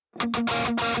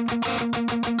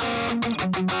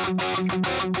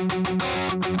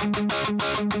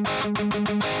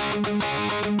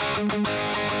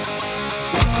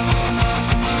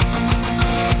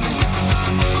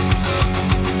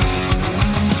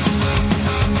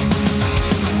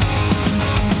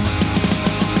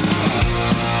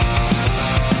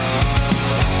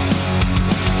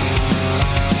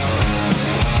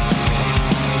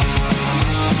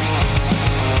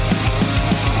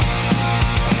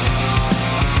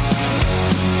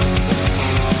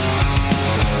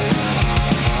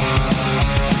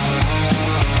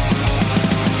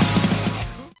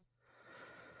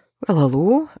Well,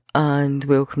 hello, and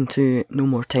welcome to No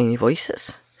More Tiny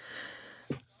Voices.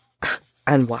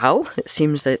 And wow, it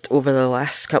seems that over the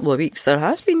last couple of weeks there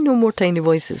has been no more tiny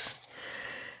voices.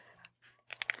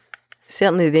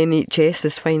 Certainly the NHS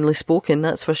has finally spoken,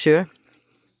 that's for sure.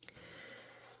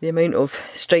 The amount of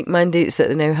strike mandates that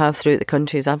they now have throughout the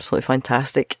country is absolutely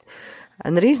fantastic.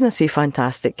 And the reason I say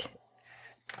fantastic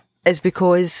is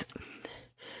because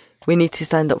we need to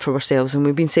stand up for ourselves, and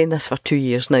we've been saying this for 2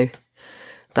 years now,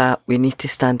 that we need to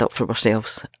stand up for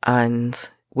ourselves, and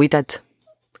we did.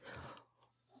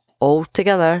 All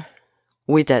together,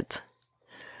 we did.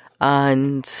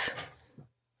 And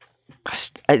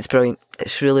it's brilliant.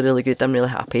 It's really, really good. I'm really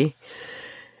happy.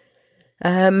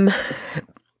 And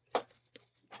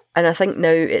I think now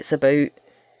it's about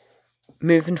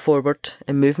moving forward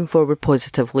and moving forward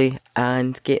positively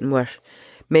and getting our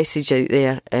message out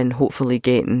there and hopefully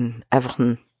getting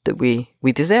everything that we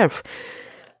deserve.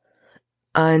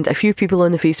 And a few people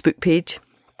on the Facebook page,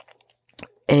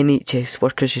 NHS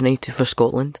Workers United for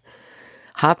Scotland,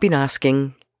 have been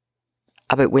asking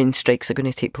about when strikes are going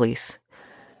to take place.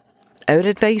 Our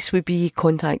advice would be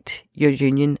contact your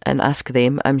union and ask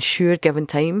them. I'm sure given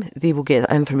time they will get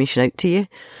that information out to you.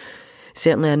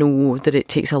 Certainly I know that it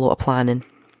takes a lot of planning.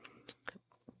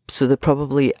 So they're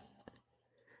probably,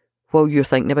 while you're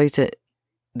thinking about it,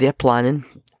 they're planning.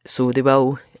 So they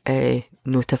will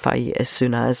notify you as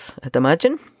soon as, I'd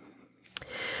imagine.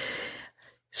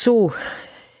 So,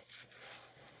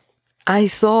 I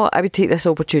thought I would take this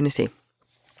opportunity,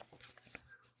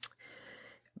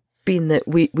 being that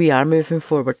we are moving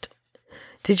forward,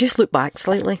 to just look back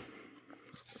slightly,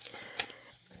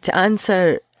 to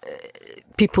answer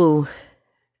people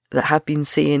that have been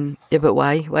saying, yeah, but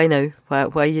why now, why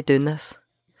are you doing this?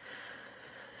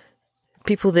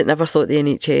 People that never thought the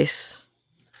NHS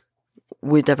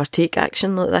would ever take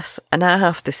action like this. And I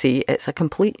have to say, it's a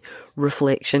complete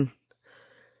reflection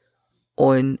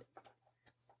on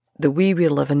the way we're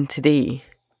living today,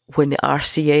 when the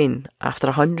RCN, after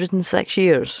 106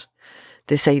 years,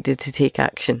 decided to take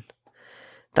action.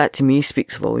 That to me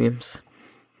speaks volumes.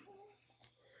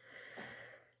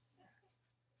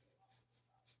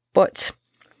 But,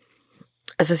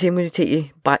 as I say, I'm going to take you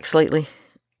back slightly.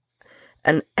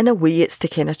 And in a way, it's to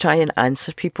kind of try and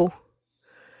answer people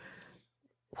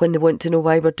when they want to know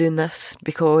why we're doing this,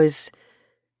 because,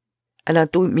 and I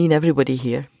don't mean everybody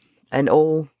here, and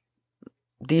all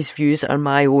these views are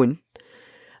my own,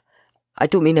 I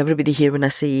don't mean everybody here when I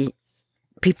say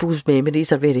people's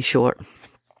memories are very short.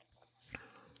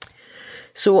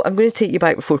 So I'm going to take you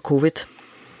back before COVID.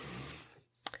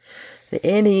 The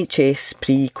NHS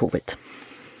pre-COVID.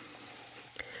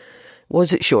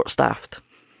 Was it short-staffed?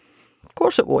 Of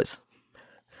course it was.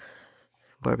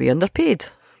 Were we underpaid?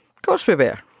 Of course we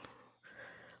were.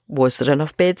 Was there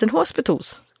enough beds in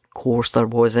hospitals? Of course there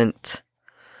wasn't.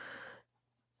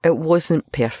 It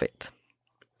wasn't perfect.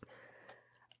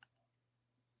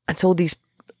 It's all these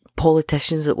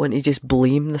politicians that want to just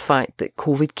blame the fact that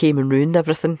COVID came and ruined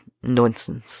everything.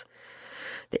 Nonsense.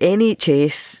 The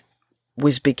NHS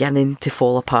was beginning to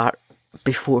fall apart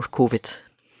before COVID.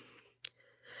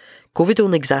 COVID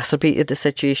only exacerbated the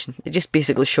situation. It just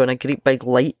basically shone a great big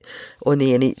light on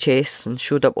the NHS and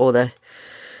showed up all the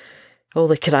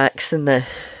cracks in the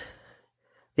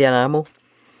enamel.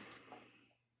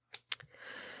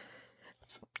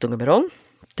 Don't get me wrong.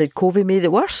 Did COVID make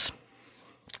it worse?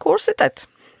 Of course it did.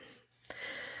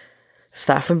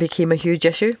 Staffing became a huge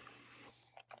issue.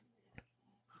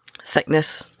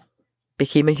 Sickness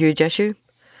became a huge issue.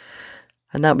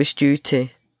 And that was due to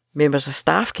members of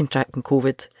staff contracting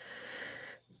COVID,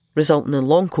 resulting in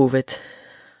long COVID,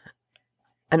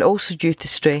 and also due to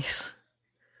stress.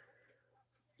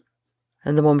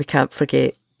 And the one we can't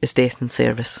forget is death in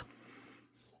service.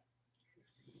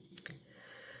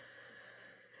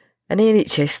 And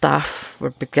NHS staff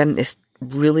were beginning to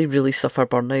really, really suffer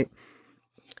burnout.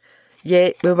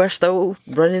 Yet we were still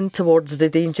running towards the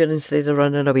danger instead of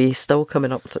running away, still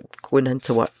coming up to going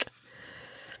into work.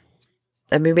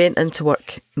 And we went into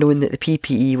work knowing that the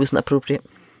PPE wasn't appropriate.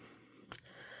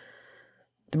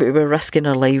 But we were risking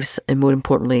our lives and, more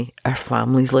importantly, our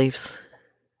families' lives.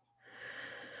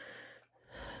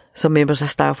 Some members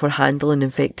of staff were handling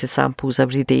infected samples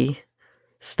every day,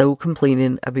 still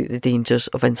complaining about the dangers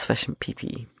of insufficient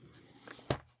PPE.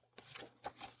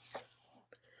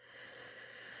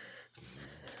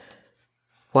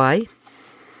 Why?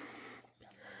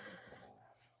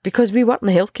 Because we work in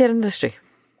the healthcare industry.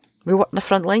 We work in the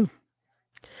front line.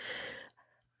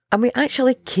 And we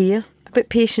actually care about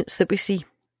patients that we see.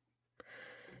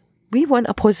 We want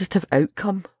a positive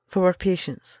outcome for our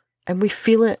patients, and we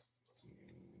feel it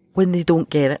when they don't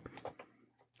get it.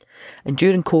 And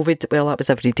during COVID, well, that was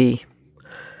every day,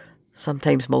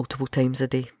 sometimes multiple times a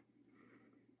day.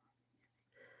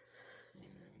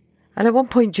 And at one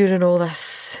point during all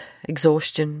this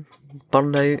exhaustion,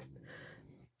 burnout,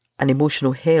 and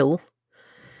emotional hell,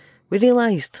 we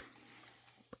realised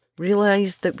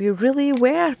that we really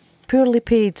were poorly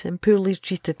paid and poorly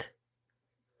treated.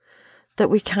 That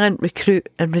we can't recruit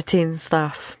and retain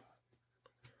staff.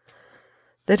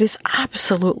 There is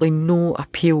absolutely no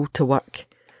appeal to work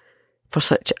for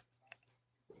such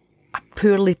a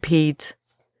poorly paid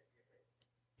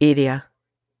area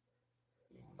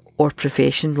or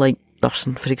profession like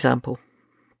nursing, for example.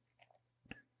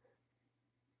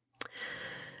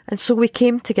 And so we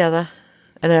came together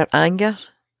in our anger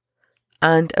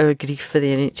and our grief for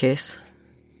the NHS,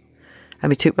 and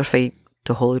we took our fight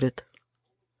to Holyrood.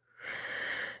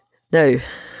 Now,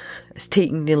 it's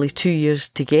taken nearly 2 years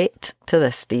to get to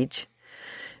this stage,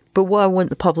 but what I want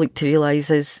the public to realise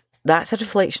is that's a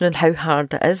reflection on how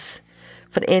hard it is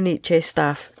for NHS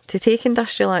staff to take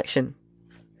industrial action.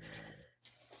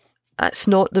 That's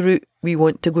not the route we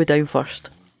want to go down first.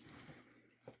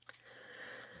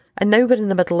 And now we're in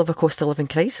the middle of a cost of living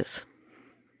crisis.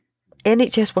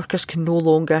 NHS workers can no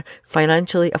longer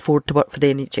financially afford to work for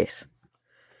the NHS.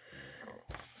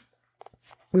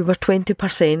 We were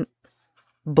 20%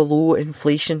 below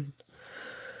inflation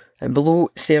and below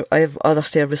other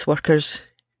service workers,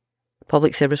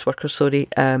 public service workers,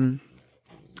 and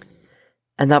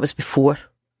that was before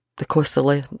the cost of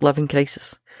living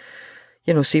crisis.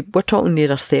 You know, see, we're talking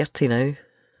nearer 30 now.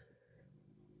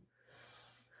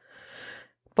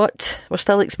 But we're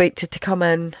still expected to come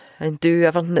in and do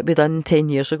everything that we done 10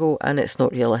 years ago, and it's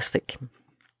not realistic.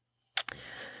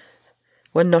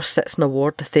 One nurse sits in a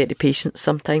ward with 30 patients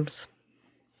sometimes.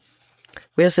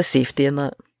 Where's the safety in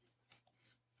that?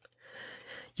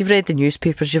 You've read the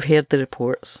newspapers, you've heard the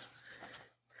reports.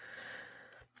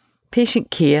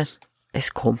 Patient care is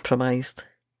compromised.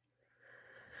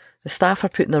 The staff are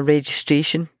putting their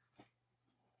registration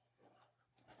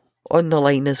on the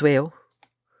line as well.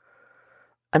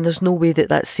 And there's no way that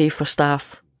that's safe for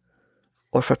staff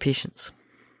or for patients.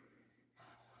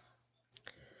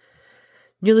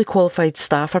 Newly qualified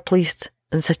staff are placed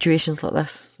in situations like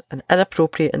this, in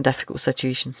inappropriate and difficult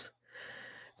situations.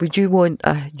 Would you want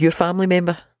your family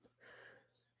member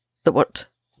that worked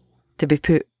to be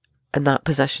put in that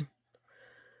position?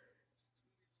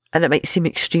 And it might seem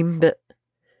extreme, but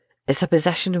it's a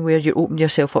position where you open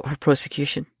yourself up for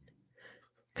prosecution.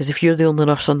 Because if you're the only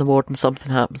nurse on the ward and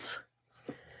something happens,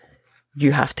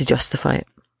 you have to justify it.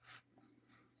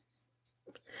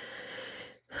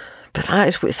 But that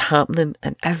is what's happening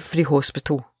in every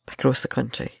hospital across the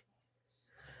country.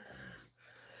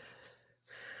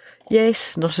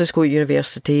 Yes, nurses go to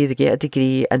university, they get a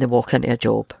degree and they walk into a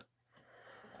job.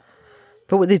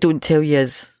 But what they don't tell you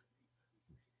is,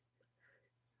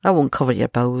 that won't cover your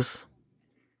bills.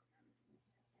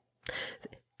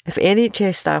 If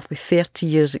NHS staff with 30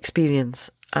 years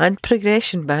experience and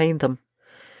progression behind them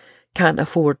can't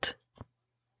afford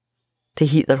to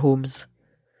heat their homes,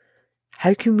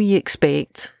 how can we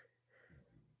expect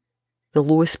the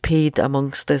lowest paid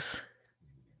amongst us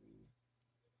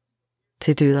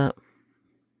to do that?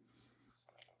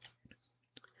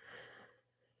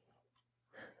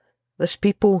 There's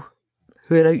people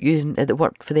who are out that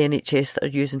work for the NHS that are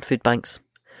using food banks,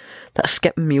 that are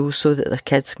skipping meals so that their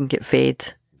kids can get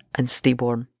fed and stay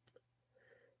warm.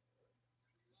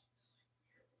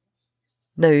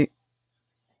 Now,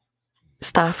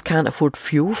 staff can't afford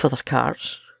fuel for their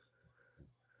cars,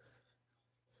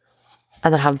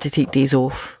 and they're having to take days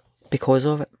off because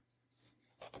of it.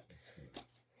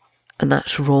 And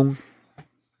that's wrong.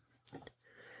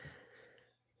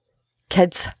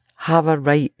 Kids have a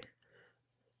right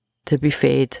to be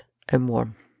fed and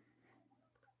warm.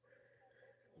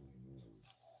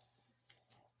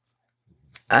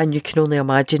 And you can only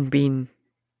imagine being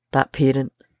that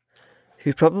parent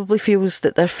who probably feels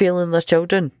that they're failing their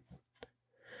children,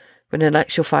 when in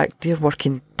actual fact they're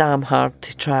working damn hard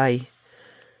to try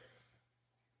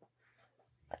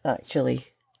actually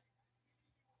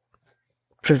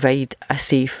provide a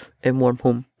safe and warm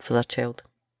home for their child.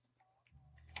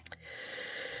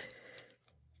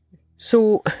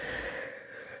 So,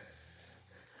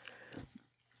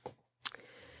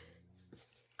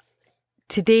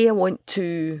 today I want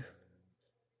to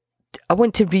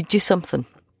read you something.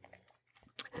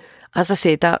 As I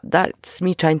said, that's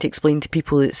me trying to explain to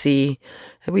people that say,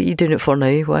 what are you doing it for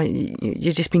now? Why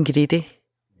you're just being greedy.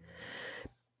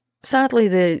 Sadly,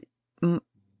 the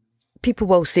people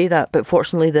will say that, but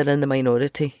fortunately they're in the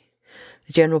minority.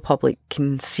 The general public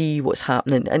can see what's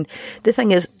happening. And the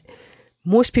thing is,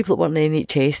 most people that work in the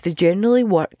NHS, they generally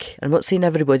work, I'm not saying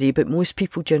everybody, but most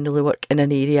people generally work in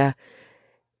an area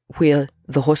where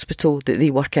the hospital that they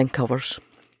work in covers.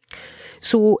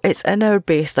 So it's in our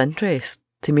best interest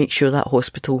to make sure that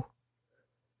hospital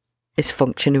is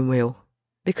functioning well,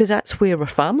 because that's where our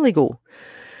family go.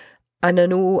 And I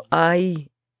know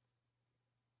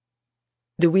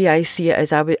the way I see it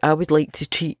is I would like to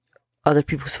treat other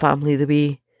people's family the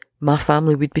way my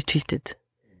family would be treated.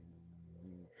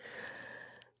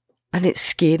 And it's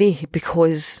scary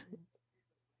because,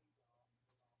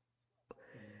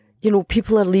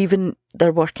 people are leaving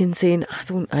their work and saying, I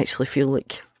don't actually feel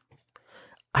like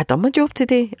I done my job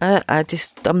today.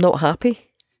 I'm not happy.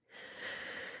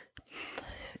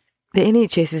 The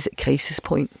NHS is at crisis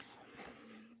point.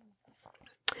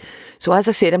 So as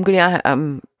I said, I'm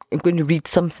going to read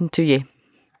something to you.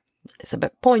 It's a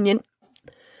bit poignant.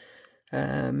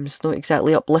 It's not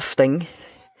exactly uplifting,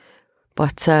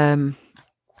 but I'm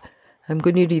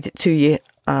going to read it to you,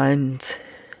 and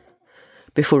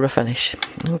before I finish,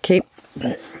 okay.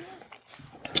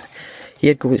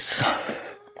 Here goes.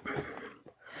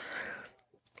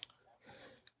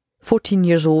 14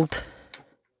 years old,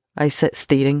 I sit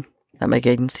staring at my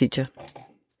guidance teacher.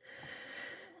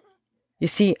 You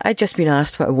see, I'd just been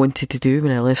asked what I wanted to do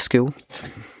when I left school.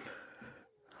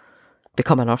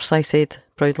 Become a nurse, I said,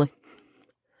 proudly.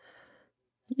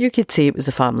 You could say it was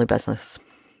a family business.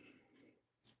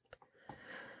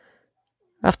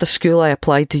 After school, I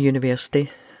applied to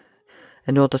university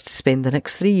in order to spend the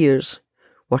next 3 years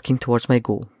working towards my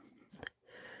goal.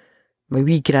 My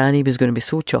wee granny was going to be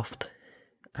so chuffed.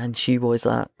 And she was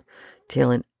that,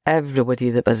 telling everybody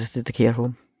that visited the care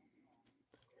home.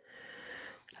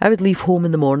 I would leave home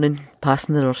in the morning,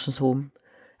 passing the nursing home,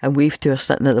 and wave to her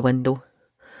sitting at the window.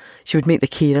 She would make the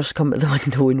carers come to the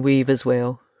window and wave as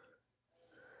well.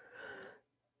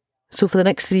 So for the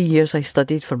next 3 years I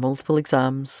studied for multiple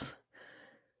exams,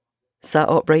 sat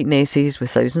up writing essays with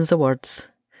thousands of words,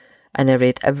 and I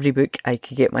read every book I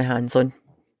could get my hands on.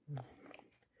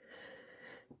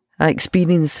 I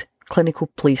experienced clinical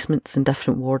placements in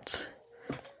different wards.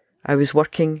 I was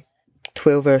working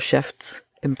 12-hour shifts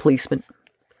in placement,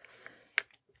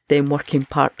 then working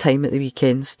part-time at the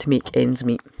weekends to make ends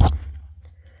meet.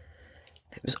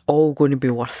 It was all going to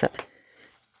be worth it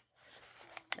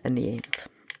in the end.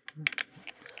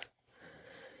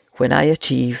 When I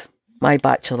achieve my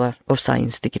Bachelor of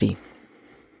Science degree.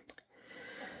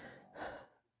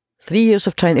 3 years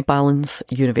of trying to balance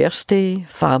university,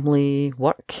 family,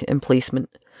 work and placement.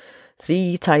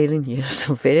 3 tiring years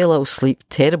of very little sleep,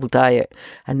 terrible diet,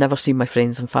 and never seen my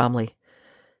friends and family.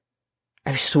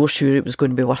 I was so sure it was going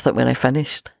to be worth it when I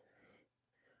finished.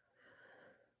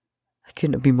 I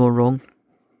couldn't have been more wrong.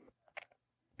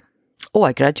 Oh,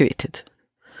 I graduated.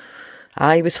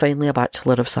 I was finally a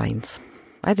Bachelor of Science.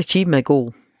 I'd achieved my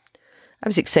goal. I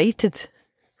was excited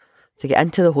to get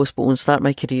into the hospital and start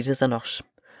my career as a nurse.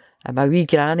 And my wee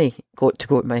granny got to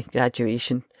go to my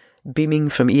graduation, beaming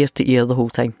from ear to ear the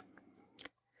whole time.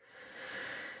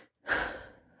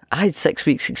 I had 6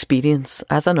 weeks' experience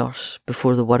as a nurse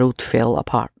before the world fell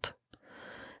apart.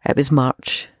 It was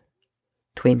March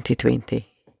 2020.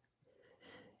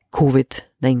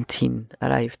 COVID-19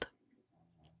 arrived.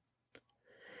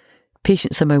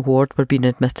 Patients in my ward were being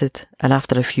admitted and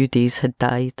after a few days had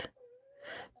died.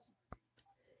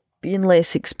 Being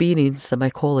less experienced than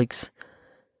my colleagues,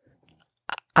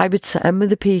 I would sit in with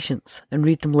the patients and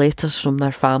read them letters from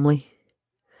their family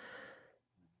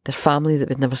that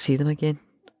would never see them again.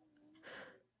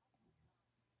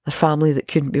 Their family that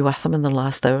couldn't be with them in their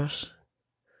last hours.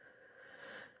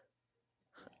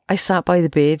 I sat by the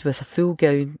bed with a full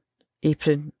gown,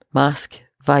 apron, mask,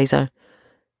 visor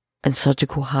and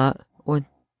surgical hat on,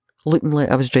 looking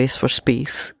like I was dressed for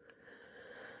space.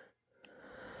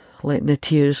 Letting the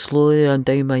tears slowly run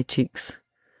down my cheeks,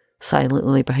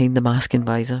 silently behind the mask and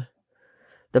visor.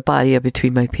 The barrier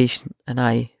between my patient and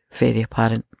I very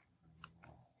apparent.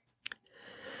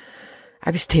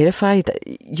 I was terrified that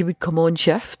you would come on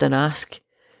shift and ask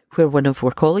where one of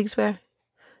our colleagues were.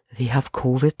 They have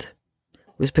COVID,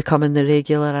 was becoming the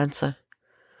regular answer.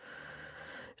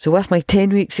 So with my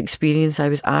 10 weeks experience, I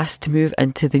was asked to move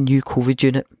into the new COVID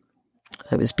unit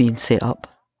that was being set up.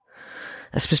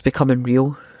 This was becoming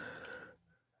real.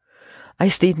 I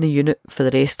stayed in the unit for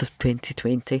the rest of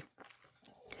 2020,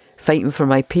 fighting for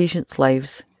my patients'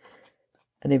 lives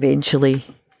and eventually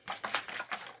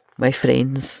my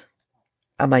friends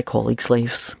and my colleagues'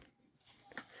 lives.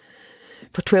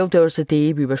 For 12 hours a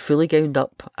day, we were fully gowned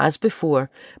up, as before,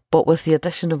 but with the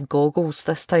addition of goggles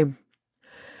this time.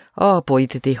 Oh boy,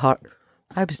 did they hurt.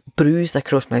 I was bruised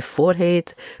across my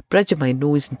forehead, bridge of my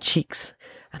nose and cheeks,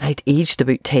 and I'd aged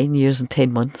about 10 years and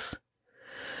 10 months.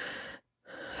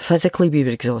 Physically, we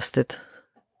were exhausted.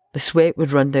 The sweat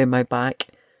would run down my back,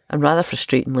 and rather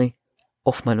frustratingly,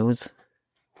 off my nose.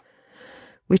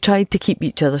 We tried to keep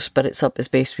each other's spirits up as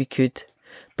best we could,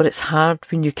 but it's hard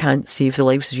when you can't save the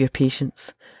lives of your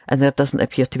patients, and there doesn't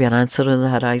appear to be an answer on the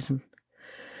horizon.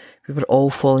 We were all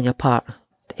falling apart.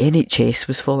 The NHS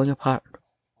was falling apart.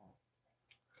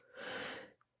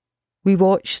 We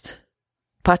watched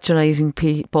patronising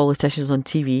politicians on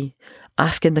TV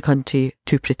asking the country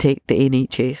to protect the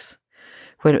NHS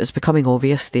when it was becoming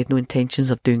obvious they had no intentions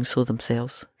of doing so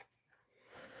themselves.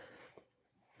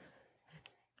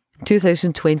 In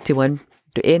 2021,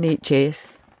 the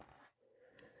NHS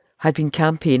had been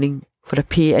campaigning for a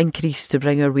pay increase to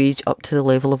bring our wage up to the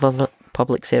level of other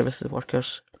public services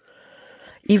workers.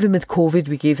 Even with COVID,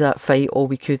 we gave that fight all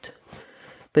we could.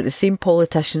 But the same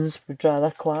politicians would rather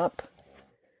clap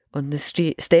on the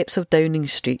steps of Downing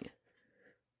Street.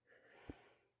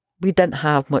 We didn't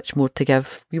have much more to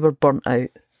give. We were burnt out.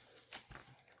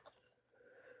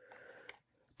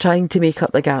 Trying to make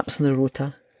up the gaps in the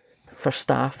rota for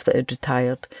staff that had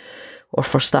retired or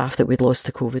for staff that we'd lost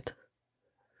to COVID.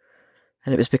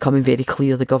 And it was becoming very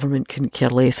clear the government couldn't care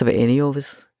less about any of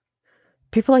us.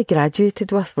 People I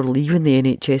graduated with were leaving the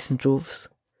NHS in droves.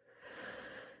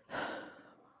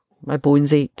 My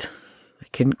bones ached. I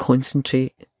couldn't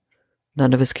concentrate.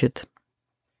 None of us could.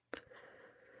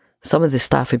 Some of the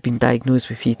staff had been diagnosed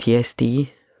with PTSD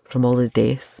from all the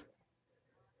deaths.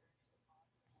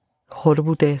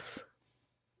 Horrible deaths.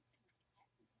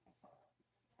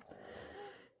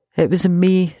 It was in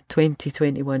May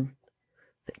 2021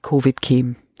 that COVID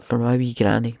came for my wee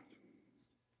granny.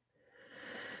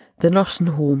 The nursing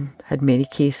home had many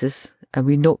cases and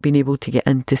we'd not been able to get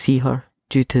in to see her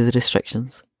due to the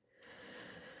restrictions.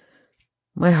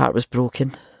 My heart was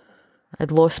broken.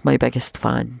 I'd lost my biggest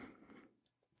fan.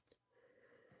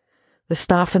 The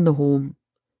staff in the home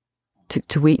took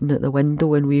to waiting at the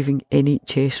window and waving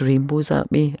NHS rainbows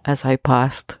at me as I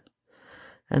passed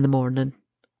in the morning.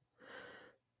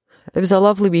 It was a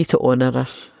lovely way to honour her,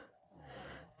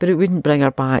 but it wouldn't bring her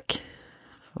back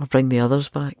or bring the others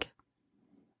back.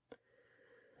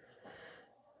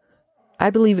 I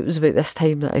believe it was about this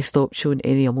time that I stopped showing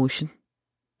any emotion.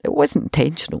 It wasn't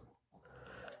intentional.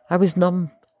 I was numb.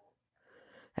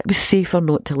 It was safer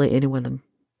not to let anyone in.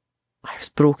 I was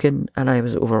broken and I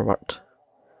was overworked.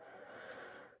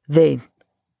 Then,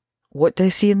 what did I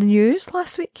see in the news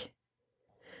last week?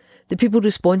 The people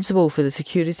responsible for the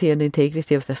security and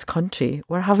integrity of this country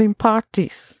were having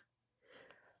parties.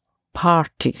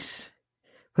 Parties.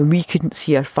 When we couldn't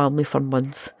see our family for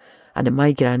months, and in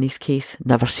my granny's case,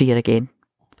 never see her again.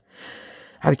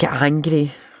 I would get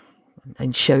angry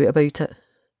and shout about it.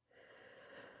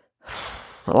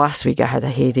 Last week I had a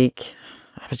headache.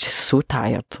 I was just so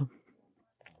tired.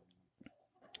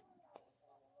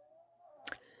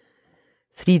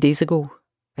 3 days ago,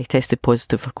 I tested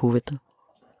positive for COVID.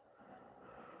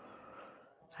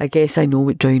 I guess I know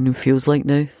what drowning feels like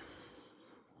now.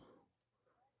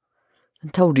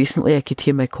 Until recently, I could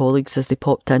hear my colleagues as they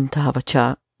popped in to have a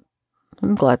chat.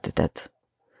 I'm glad they did.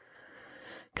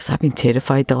 Because I've been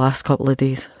terrified the last couple of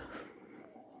days.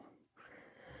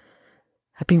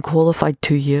 I've been qualified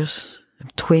 2 years. I'm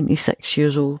 26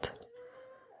 years old.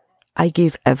 I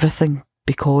gave everything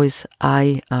because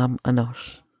I am a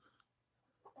nurse.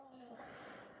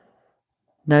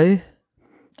 Now,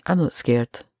 I'm not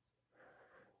scared.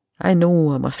 I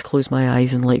know I must close my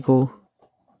eyes and let go.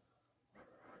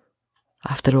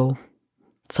 After all,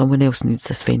 someone else needs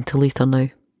this ventilator now.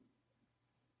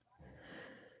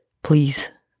 Please,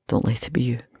 don't let it be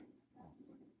you.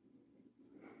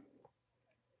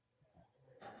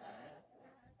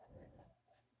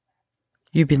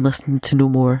 You've been listening to No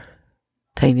More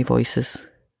Tiny Voices.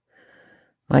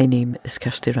 My name is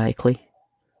Kirsty Rackley.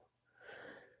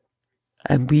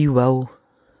 And we will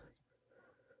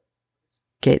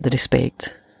get the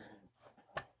respect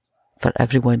for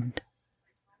everyone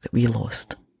that we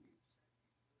lost.